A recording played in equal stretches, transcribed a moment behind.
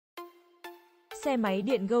Xe máy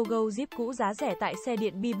điện Gogo Zip cũ giá rẻ tại xe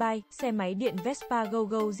điện Bibao. Xe máy điện Vespa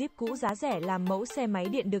Gogo Zip cũ giá rẻ làm mẫu xe máy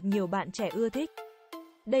điện được nhiều bạn trẻ ưa thích.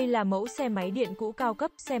 Đây là mẫu xe máy điện cũ cao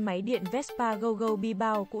cấp. Xe máy điện Vespa Gogo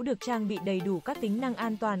Bibao cũ được trang bị đầy đủ các tính năng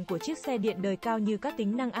an toàn của chiếc xe điện đời cao như các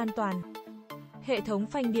tính năng an toàn, hệ thống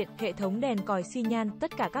phanh điện, hệ thống đèn còi xi nhan.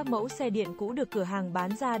 Tất cả các mẫu xe điện cũ được cửa hàng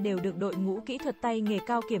bán ra đều được đội ngũ kỹ thuật tay nghề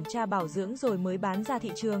cao kiểm tra bảo dưỡng rồi mới bán ra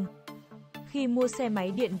thị trường. Khi mua xe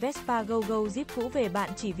máy điện Vespa Gogo Zip cũ về, bạn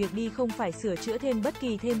chỉ việc đi, không phải sửa chữa thêm bất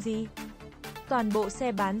kỳ thêm gì. Toàn bộ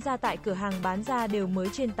xe bán ra tại cửa hàng bán ra đều mới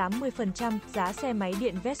trên 80%, giá xe máy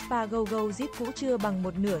điện Vespa Gogo Zip cũ chưa bằng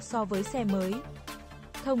một nửa so với xe mới.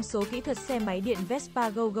 Thông số kỹ thuật xe máy điện Vespa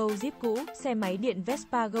Gogo Zip cũ. Xe máy điện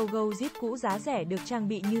Vespa Gogo Zip cũ giá rẻ được trang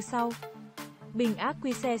bị như sau. Bình ắc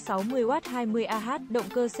quy xe 60W 20Ah, động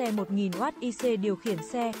cơ xe 1000W, IC điều khiển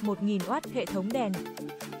xe 1000W, hệ thống đèn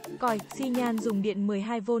còi xi nhan dùng điện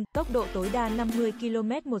 12V, tốc độ tối đa 50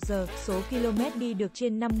 km/h, số km đi được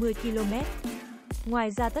trên 50 km.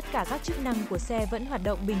 Ngoài ra tất cả các chức năng của xe vẫn hoạt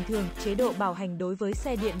động bình thường. Chế độ bảo hành đối với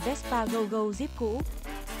xe điện Vespa Gogo Zip cũ.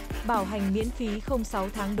 Bảo hành miễn phí 06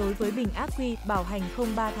 tháng đối với bình ắc quy, bảo hành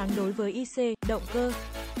 03 tháng đối với IC, động cơ.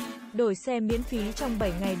 Đổi xe miễn phí trong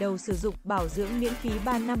 7 ngày đầu sử dụng, bảo dưỡng miễn phí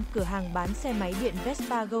 3 năm. Cửa hàng bán xe máy điện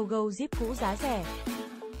Vespa Gogo Zip cũ giá rẻ.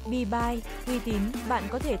 Bibao, uy tín. Bạn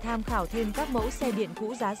có thể tham khảo thêm các mẫu xe điện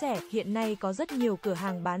cũ giá rẻ. Hiện nay có rất nhiều cửa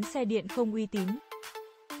hàng bán xe điện không uy tín,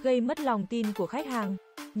 gây mất lòng tin của khách hàng.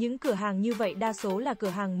 Những cửa hàng như vậy đa số là cửa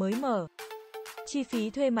hàng mới mở, chi phí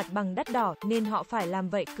thuê mặt bằng đắt đỏ nên họ phải làm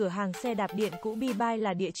vậy. Cửa hàng xe đạp điện cũ Bibao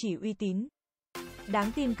là địa chỉ uy tín,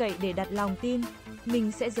 đáng tin cậy để đặt lòng tin.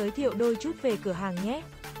 Mình sẽ giới thiệu đôi chút về cửa hàng nhé.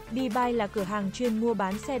 Bibao là cửa hàng chuyên mua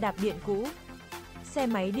bán xe đạp điện cũ. Xe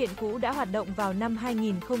máy điện cũ đã hoạt động vào năm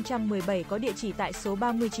 2017, có địa chỉ tại số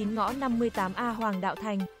 39 ngõ 58A Hoàng Đạo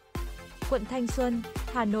Thành, quận Thanh Xuân,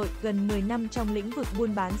 Hà Nội. Gần 10 năm trong lĩnh vực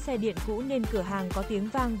buôn bán xe điện cũ nên cửa hàng có tiếng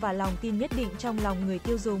vang và lòng tin nhất định trong lòng người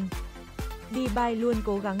tiêu dùng. Bibao luôn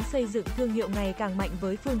cố gắng xây dựng thương hiệu ngày càng mạnh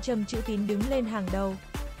với phương châm chữ tín đứng lên hàng đầu.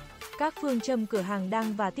 Các phương châm cửa hàng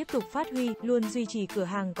đang và tiếp tục phát huy, luôn duy trì cửa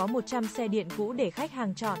hàng có 100 xe điện cũ để khách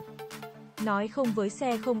hàng chọn. Nói không với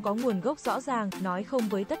xe không có nguồn gốc rõ ràng, nói không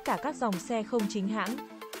với tất cả các dòng xe không chính hãng.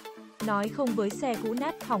 Nói không với xe cũ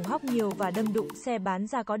nát, hỏng hóc nhiều và đâm đụng. Xe bán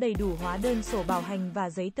ra có đầy đủ hóa đơn, sổ bảo hành và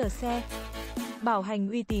giấy tờ xe. Bảo hành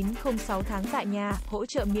uy tín 06 tháng tại nhà, hỗ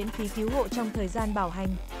trợ miễn phí cứu hộ trong thời gian bảo hành.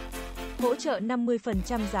 Hỗ trợ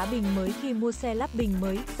 50% giá bình mới khi mua xe lắp bình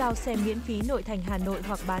mới, giao xe miễn phí nội thành Hà Nội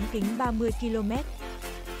hoặc bán kính 30 km.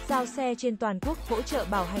 Giao xe trên toàn quốc, hỗ trợ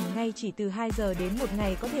bảo hành ngay chỉ từ 2 giờ đến 1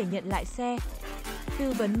 ngày có thể nhận lại xe.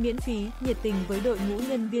 Tư vấn miễn phí, nhiệt tình với đội ngũ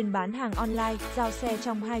nhân viên bán hàng online, giao xe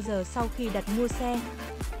trong 2 giờ sau khi đặt mua xe.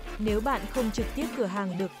 Nếu bạn không trực tiếp cửa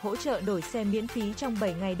hàng được, hỗ trợ đổi xe miễn phí trong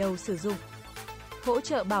 7 ngày đầu sử dụng. Hỗ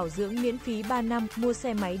trợ bảo dưỡng miễn phí 3 năm, mua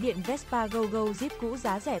xe máy điện Vespa Gogo Zip cũ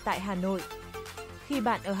giá rẻ tại Hà Nội. Khi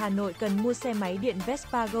bạn ở Hà Nội cần mua xe máy điện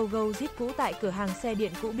Vespa Gogo Zip cũ tại cửa hàng xe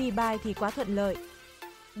điện cũ Bibao thì quá thuận lợi.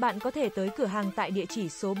 Bạn có thể tới cửa hàng tại địa chỉ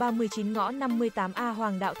số 39 ngõ 58A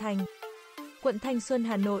Hoàng Đạo Thành, quận Thanh Xuân,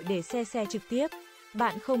 Hà Nội để xe trực tiếp.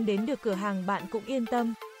 Bạn không đến được cửa hàng bạn cũng yên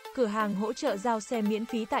tâm. Cửa hàng hỗ trợ giao xe miễn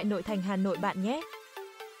phí tại nội thành Hà Nội bạn nhé.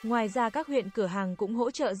 Ngoài ra các huyện cửa hàng cũng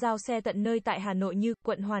hỗ trợ giao xe tận nơi tại Hà Nội như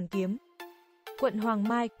quận Hoàn Kiếm, quận Hoàng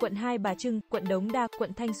Mai, quận Hai Bà Trưng, quận Đống Đa,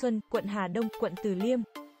 quận Thanh Xuân, quận Hà Đông, quận Từ Liêm,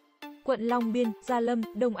 quận Long Biên, Gia Lâm,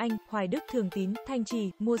 Đông Anh, Hoài Đức, Thường Tín, Thanh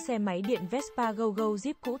Trì. Mua xe máy điện Vespa Gogo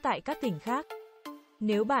Zip cũ tại các tỉnh khác.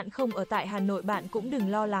 Nếu bạn không ở tại Hà Nội bạn cũng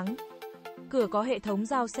đừng lo lắng. Cửa có hệ thống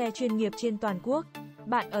giao xe chuyên nghiệp trên toàn quốc.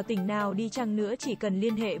 Bạn ở tỉnh nào đi chăng nữa chỉ cần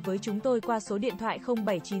liên hệ với chúng tôi qua số điện thoại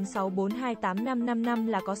 0796428555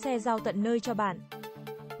 là có xe giao tận nơi cho bạn.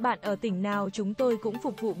 Bạn ở tỉnh nào chúng tôi cũng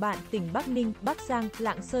phục vụ bạn. Tỉnh Bắc Ninh, Bắc Giang,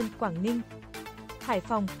 Lạng Sơn, Quảng Ninh, Hải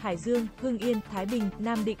Phòng, Hải Dương, Hưng Yên, Thái Bình,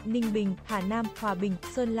 Nam Định, Ninh Bình, Hà Nam, Hòa Bình,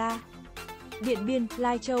 Sơn La, Điện Biên,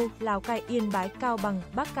 Lai Châu, Lào Cai, Yên Bái, Cao Bằng,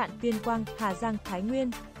 Bắc Cạn, Tuyên Quang, Hà Giang, Thái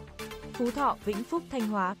Nguyên, Phú Thọ, Vĩnh Phúc, Thanh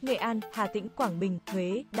Hóa, Nghệ An, Hà Tĩnh, Quảng Bình,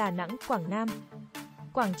 Huế, Đà Nẵng, Quảng Nam,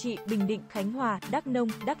 Quảng Trị, Bình Định, Khánh Hòa, Đắk Nông,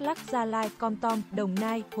 Đắk Lắk, Gia Lai, Kon Tum, Đồng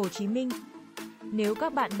Nai, Hồ Chí Minh. Nếu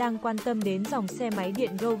các bạn đang quan tâm đến dòng xe máy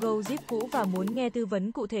điện Gogo Zip cũ và muốn nghe tư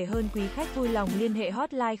vấn cụ thể hơn, quý khách vui lòng liên hệ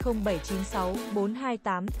hotline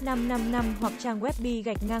 0796428555 hoặc trang web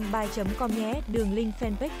bi-by.com nhé. Đường link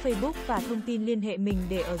fanpage Facebook và thông tin liên hệ mình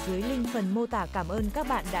để ở dưới link phần mô tả. Cảm ơn các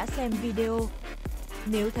bạn đã xem video.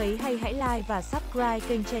 Nếu thấy hay hãy like và subscribe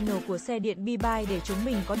kênh channel của xe điện Bibao để chúng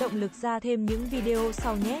mình có động lực ra thêm những video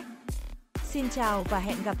sau nhé. Xin chào và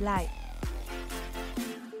hẹn gặp lại.